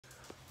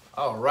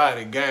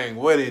Alrighty, gang,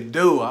 what it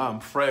do? I'm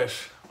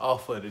fresh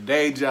off of the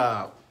day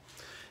job.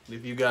 And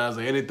if you guys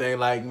are anything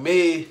like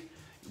me,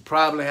 you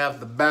probably have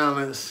to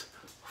balance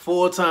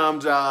full-time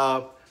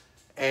job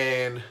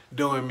and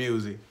doing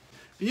music.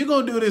 If you're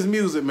gonna do this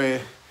music,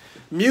 man,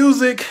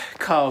 music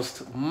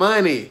costs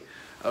money,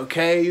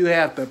 okay? You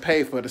have to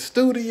pay for the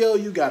studio,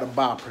 you gotta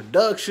buy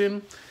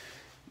production,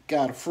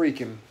 gotta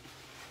freaking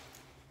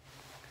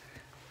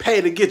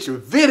pay to get your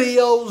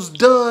videos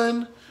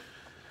done.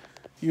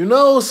 You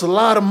know, it's a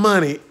lot of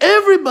money.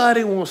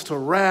 Everybody wants to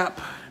rap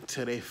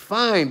until they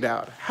find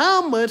out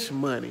how much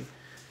money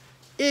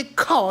it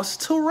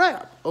costs to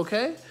rap,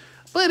 okay?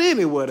 But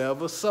anyway,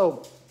 whatever.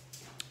 So,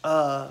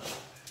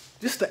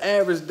 just the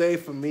average day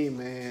for me,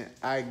 man.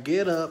 I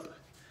get up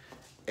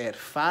at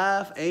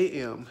 5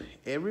 a.m.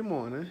 every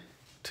morning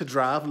to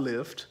drive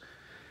Lyft.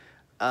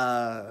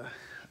 I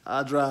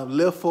drive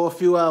Lyft for a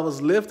few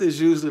hours. Lyft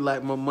is usually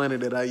like my money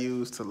that I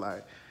use to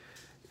like,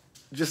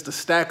 just to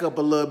stack up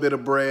a little bit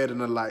of bread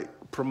and to like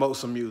promote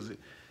some music.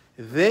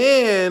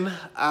 Then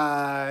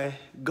I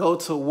go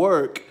to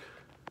work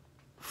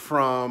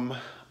from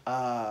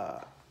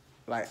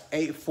like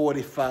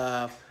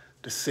 8:45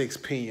 to 6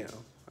 p.m.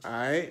 All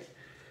right?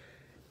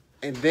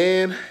 And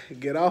then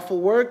get off of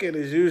work and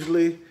it's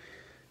usually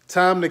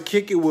time to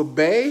kick it with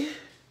Bay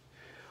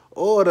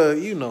or to,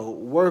 you know,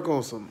 work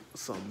on some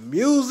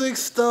music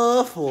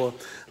stuff or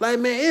like,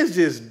 man, it's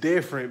just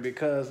different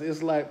because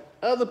it's like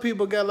other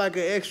people got like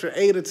an extra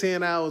 8 or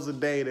 10 hours a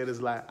day that is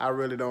like, I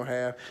really don't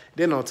have.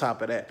 Then on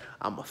top of that,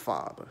 I'm a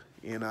father,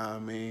 you know what I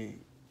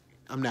mean?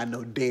 I'm not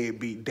no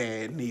deadbeat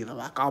dad neither.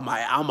 Like I'm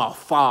a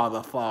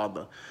father.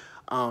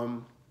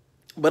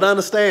 But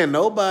understand,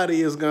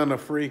 nobody is gonna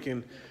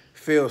freaking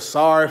feel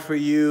sorry for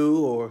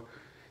you or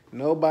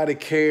nobody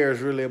cares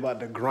really about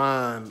the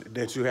grind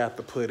that you have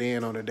to put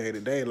in on a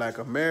day-to-day. Like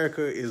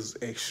America is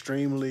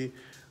extremely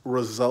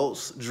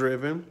results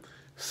driven.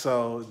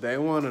 So they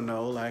want to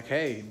know like,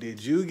 hey,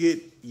 did you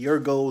get your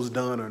goals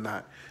done or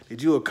not?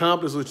 Did you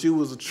accomplish what you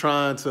was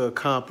trying to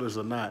accomplish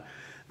or not?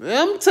 Man,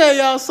 I'm gonna tell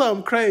y'all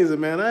something crazy,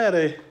 man.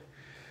 I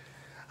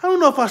don't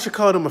know if I should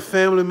call them a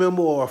family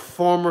member or a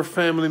former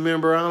family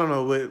member. I don't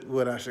know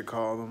what I should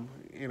call them.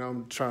 You know,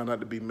 I'm trying not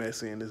to be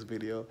messy in this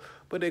video.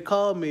 But they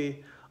called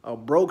me a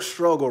broke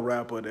struggle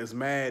rapper that's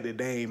mad that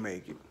they ain't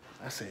make it.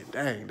 I said,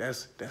 dang,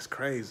 that's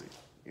crazy.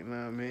 You know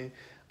what I mean?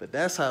 But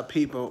that's how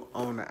people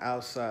on the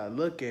outside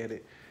look at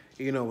it.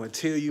 You know,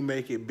 until you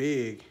make it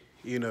big,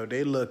 you know,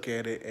 they look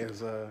at it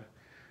as,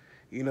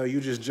 you know,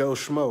 you just Joe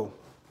Schmo.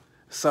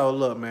 So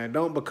look, man,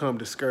 don't become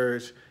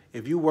discouraged.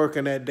 If you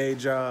working that day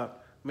job,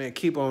 man,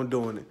 keep on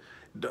doing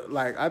it.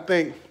 Like, I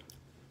think,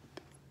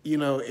 you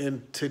know,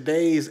 in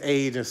today's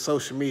age and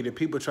social media,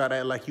 people try to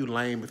act like you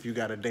lame if you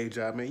got a day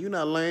job. Man, you're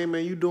not lame,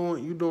 man. You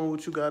doing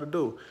what you got to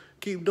do.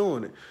 Keep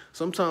doing it.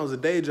 Sometimes a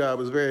day job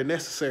is very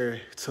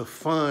necessary to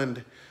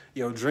fund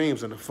your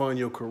dreams and to fund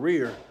your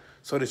career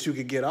so that you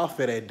could get off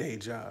of that day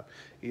job.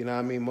 You know what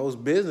I mean?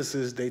 Most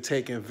businesses, they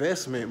take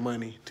investment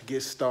money to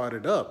get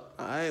started up.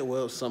 All right,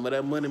 well, some of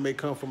that money may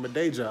come from a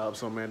day job.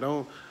 So, man,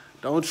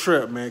 don't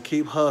trip, man.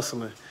 Keep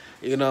hustling.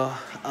 You know,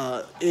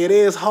 it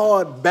is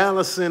hard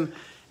balancing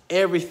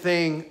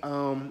everything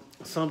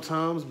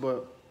sometimes,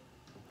 but,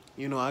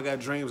 you know, I got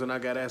dreams and I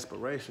got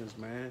aspirations,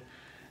 man.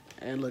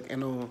 And look,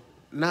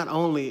 not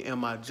only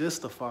am I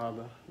just a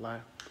father,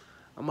 like,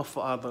 I'm a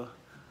father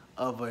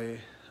of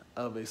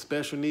a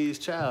special needs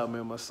child,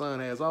 man. My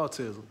son has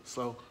autism.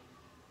 So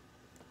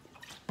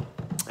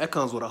that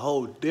comes with a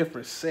whole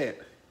different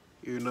set,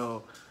 you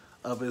know,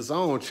 of his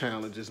own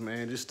challenges,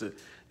 man, just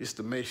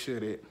to make sure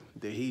that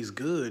he's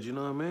good, you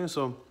know what I mean?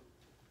 So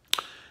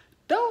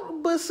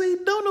don't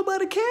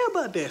nobody care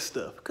about that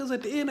stuff. Because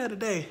at the end of the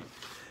day,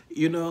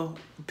 you know,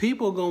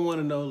 people gonna want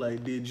to know,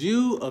 like, did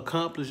you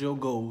accomplish your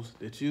goals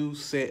that you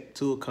set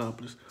to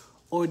accomplish,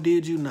 or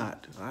did you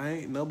not? All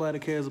right? Nobody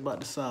cares about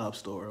the sob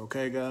story,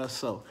 okay, guys?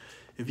 So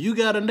if you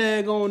got a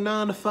daggone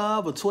 9 to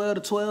 5 or 12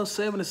 to 12,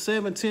 7 to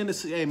 7, 10 to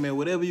 6, hey, man,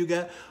 whatever you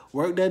got,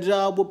 work that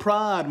job with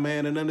pride,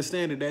 man, and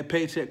understand that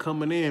paycheck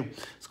coming in,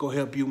 it's going to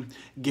help you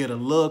get a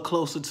little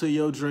closer to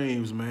your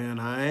dreams, man,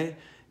 all right?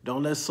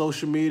 Don't let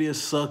social media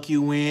suck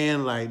you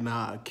in. Like,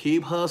 nah,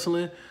 keep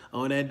hustling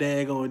on that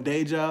daggone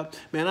day job.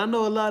 Man, I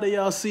know a lot of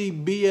y'all see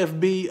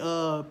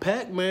BFB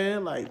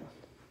Pac-Man. Like,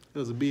 it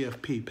was a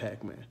BFP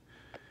Pac-Man.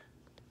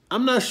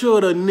 I'm not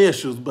sure the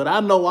initials, but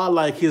I know I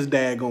like his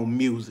daggone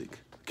music,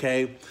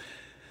 okay?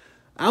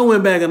 I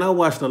went back and I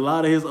watched a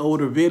lot of his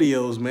older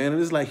videos, man,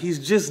 and it's like he's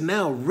just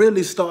now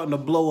really starting to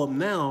blow up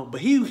now, but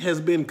he has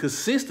been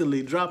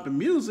consistently dropping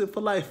music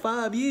for like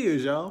 5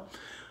 years, y'all.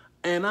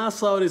 And I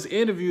saw this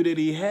interview that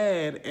he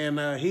had, and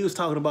he was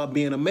talking about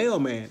being a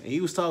mailman. And he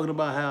was talking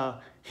about how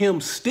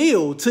him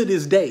still, to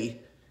this day,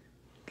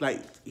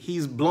 like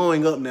he's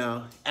blowing up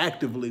now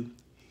actively,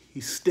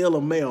 he's still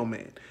a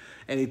mailman.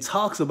 And he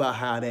talks about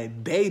how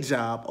that day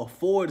job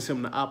affords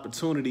him the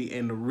opportunity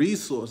and the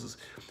resources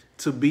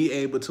to be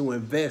able to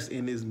invest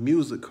in his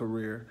music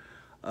career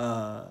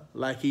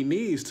like he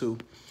needs to.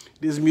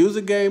 This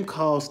music game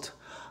costs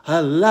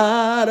a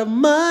lot of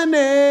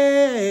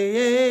money.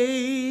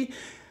 money,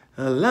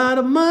 a lot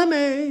of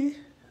money.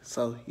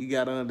 So you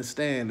gotta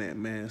understand that,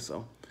 man.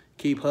 So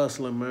keep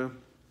hustling, man.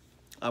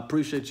 I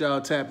appreciate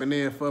y'all tapping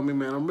in for me,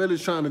 man. I'm really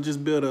trying to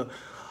just build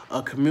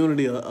a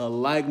community of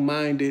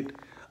like-minded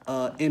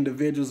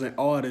individuals and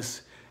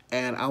artists.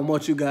 And I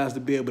want you guys to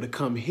be able to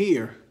come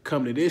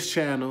to this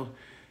channel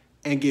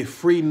and get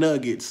free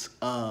nuggets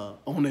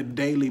on a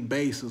daily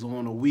basis, or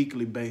on a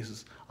weekly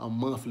basis, a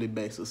monthly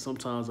basis.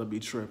 Sometimes I'll be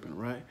tripping,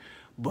 right?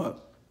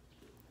 But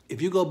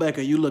if you go back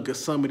and you look at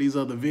some of these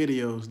other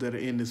videos that are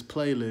in this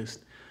playlist,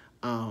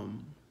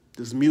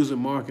 this music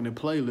marketing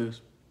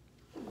playlist,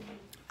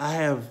 I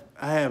have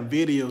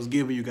videos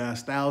giving you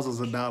guys thousands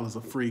of dollars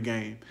of free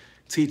game,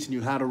 teaching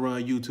you how to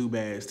run YouTube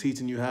ads,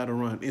 teaching you how to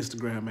run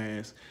Instagram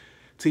ads,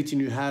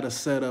 teaching you how to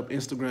set up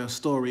Instagram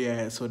story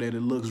ads so that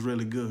it looks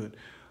really good.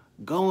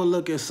 Go and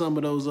look at some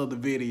of those other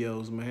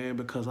videos, man,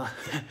 because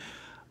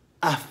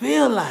I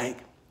feel like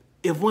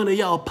if one of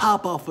y'all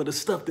pop off of the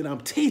stuff that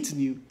I'm teaching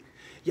you,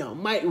 y'all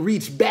might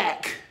reach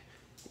back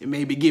and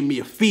maybe give me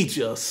a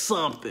feature or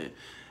something,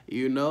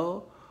 you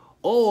know?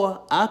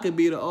 Or I could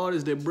be the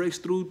artist that breaks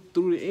through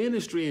the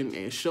industry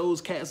and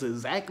shows cats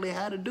exactly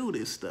how to do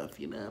this stuff,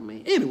 you know what I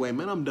mean? Anyway,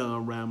 man, I'm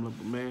done rambling,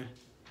 but man,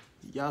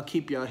 y'all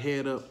keep your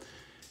head up.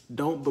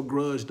 Don't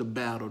begrudge the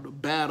battle. The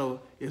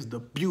battle is the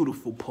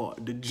beautiful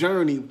part. The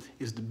journey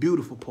is the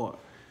beautiful part.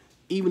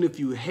 Even if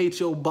you hate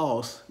your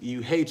boss, you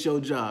hate your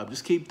job,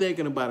 just keep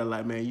thinking about it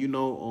like, man, you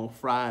know, on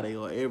Friday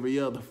or every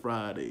other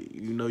Friday,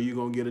 you know you're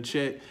going to get a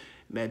check,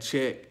 and that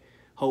check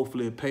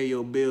hopefully it'll pay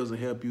your bills and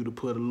help you to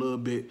put a little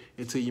bit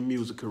into your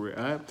music career,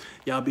 all right?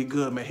 Y'all be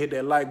good, man. Hit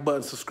that like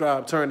button,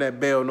 subscribe, turn that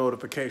bell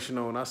notification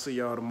on. I'll see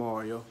y'all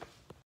tomorrow, yo.